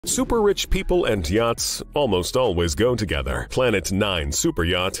Super rich people and yachts almost always go together. Planet 9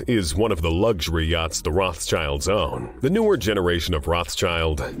 Superyacht is one of the luxury yachts the Rothschilds own. The newer generation of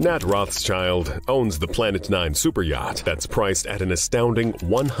Rothschild, Nat Rothschild, owns the Planet 9 Superyacht that's priced at an astounding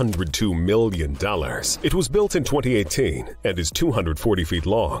 $102 million. It was built in 2018 and is 240 feet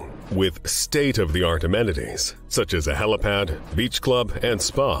long, with state-of-the-art amenities such as a helipad, beach club, and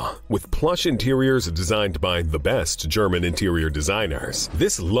spa, with plush interiors designed by the best German interior designers.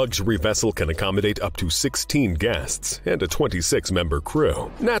 This luxury vessel can accommodate up to 16 guests and a 26-member crew.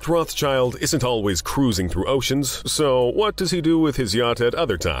 Nat Rothschild isn't always cruising through oceans, so what does he do with his yacht at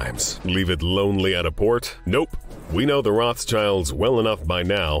other times? Leave it lonely at a port? Nope. We know the Rothschilds well enough by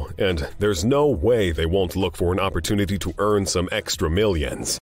now, and there's no way they won't look for an opportunity to earn some extra millions.